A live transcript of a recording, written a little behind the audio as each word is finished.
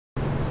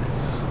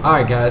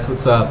Alright guys,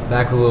 what's up?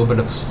 Back with a little bit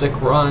of stick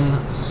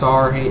run.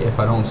 Sorry if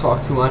I don't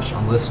talk too much,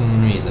 I'm listening to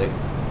music.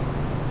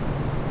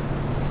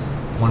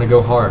 I wanna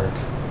go hard.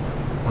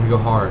 I wanna go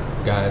hard,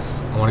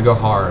 guys. I wanna go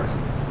hard.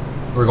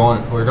 We're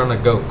gonna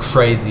go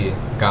crazy,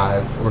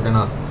 guys. We're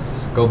gonna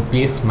go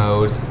beast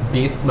mode.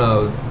 Beast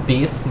mode.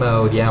 Beast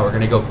mode, yeah, we're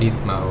gonna go beast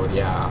mode,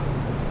 yeah.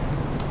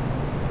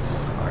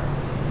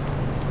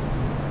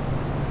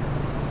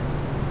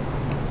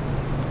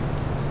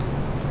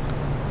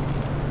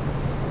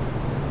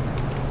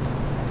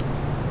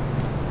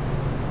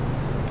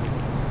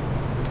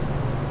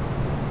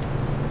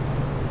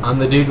 I'm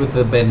the dude with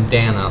the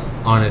bandana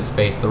on his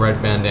face, the red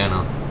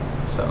bandana.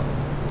 So.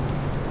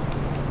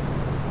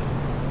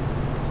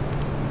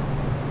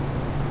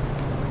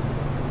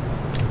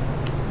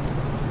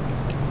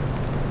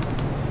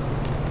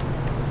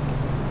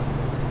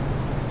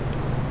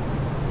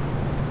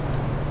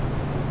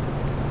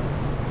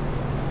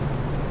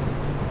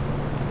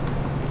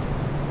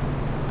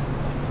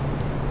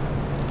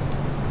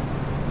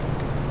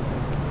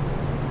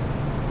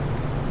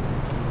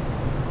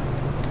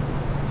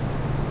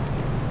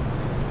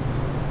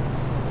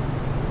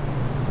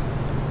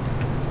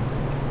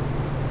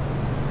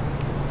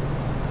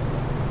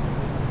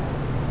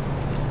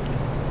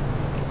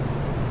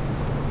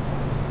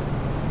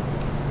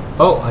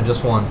 Oh, I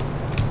just won.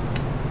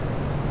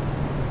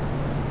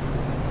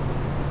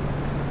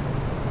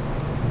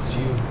 It's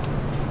you.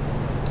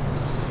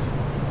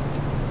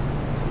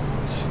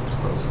 Ship's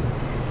closing.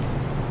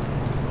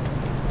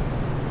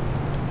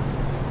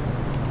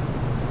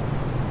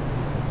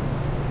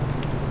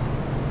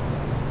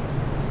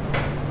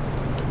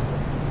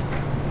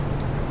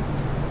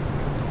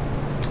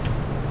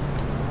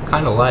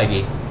 Kinda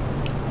laggy.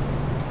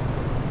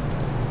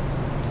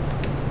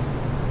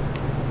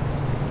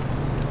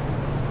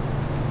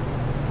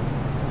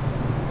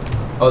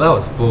 Oh, that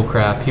was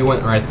bullcrap. He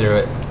went right through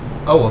it.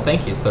 Oh, well,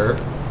 thank you, sir.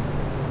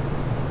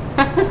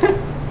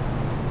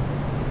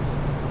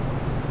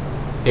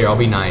 Here, I'll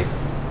be nice.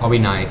 I'll be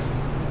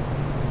nice.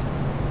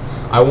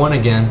 I won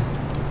again.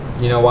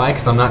 You know why?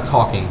 Because I'm not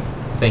talking.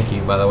 Thank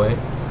you, by the way.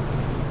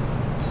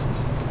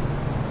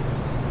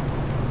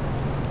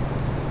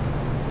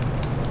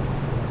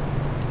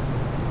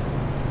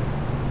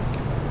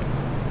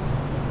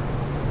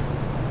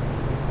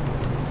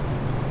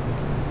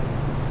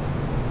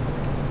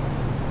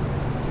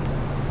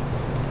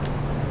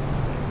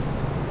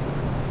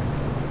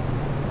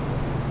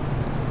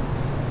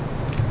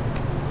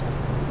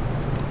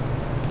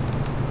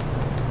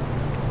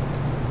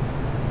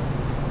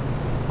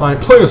 I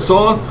ain't playing,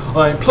 son.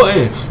 I ain't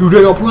playing. You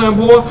think I'm playing,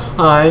 boy?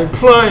 I ain't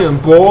playing,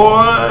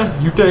 boy.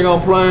 You think I'm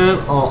playing?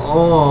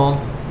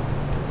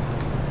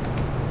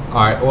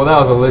 Alright, well, that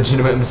was a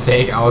legitimate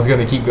mistake. I was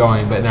gonna keep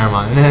going, but never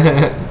mind.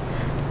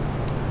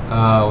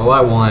 Well,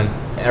 I won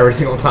every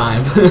single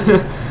time.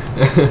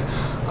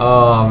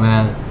 Oh,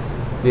 man.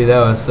 Dude, that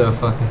was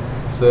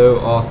so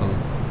awesome.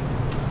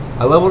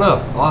 I leveled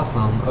up.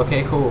 Awesome.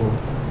 Okay, cool.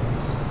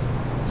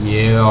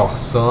 Yeah,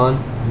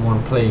 son. You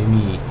wanna play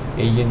me?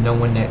 Yeah, you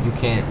knowing that you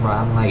can't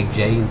rhyme like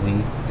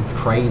Jay-Z. It's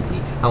crazy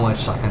how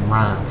much I can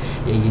rhyme.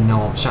 Yeah, you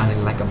know I'm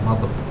shining like a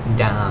mother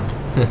dime.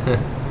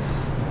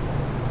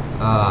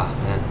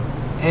 Man.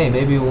 Hey,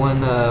 maybe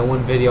one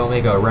video I'll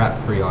make a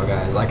rap for y'all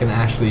guys. I can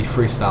actually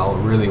freestyle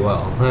really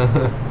well.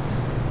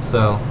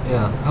 So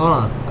yeah,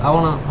 I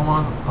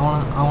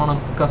wanna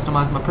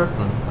customize my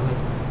person. I mean,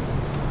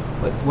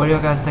 what do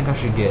y'all guys think I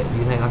should get? Do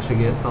you think I should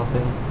get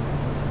something?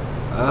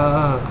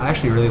 I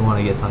actually really want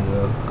to get something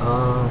though.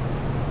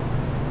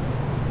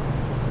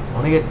 I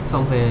want to get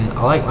something.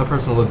 I like my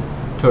person to look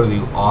totally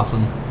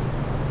awesome.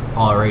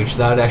 All RH.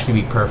 That would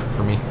actually be perfect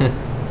for me.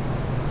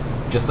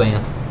 Just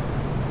saying.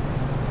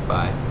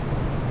 Bye.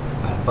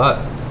 But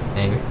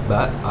angry.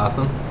 But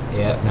awesome.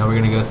 Yeah. Now we're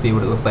gonna go see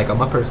what it looks like on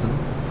my person.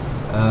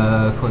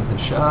 Clinton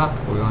shop.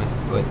 We're going to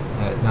put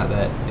not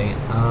that. Dang it.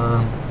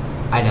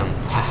 Item.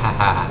 Ha ha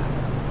ha.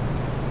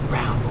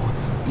 Round boy.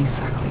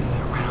 Exactly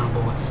that round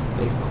boy.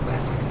 Facebook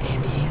best like an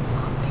Indian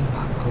song. Team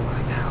pop. Oh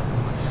my god.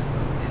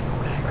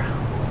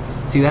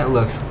 See, that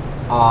looks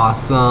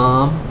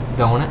awesome,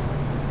 don't it?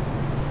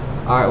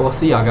 Alright, we'll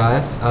see y'all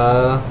guys.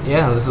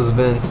 Yeah, this has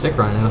been Stick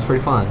Run. It was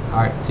pretty fun.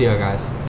 Alright, see y'all guys.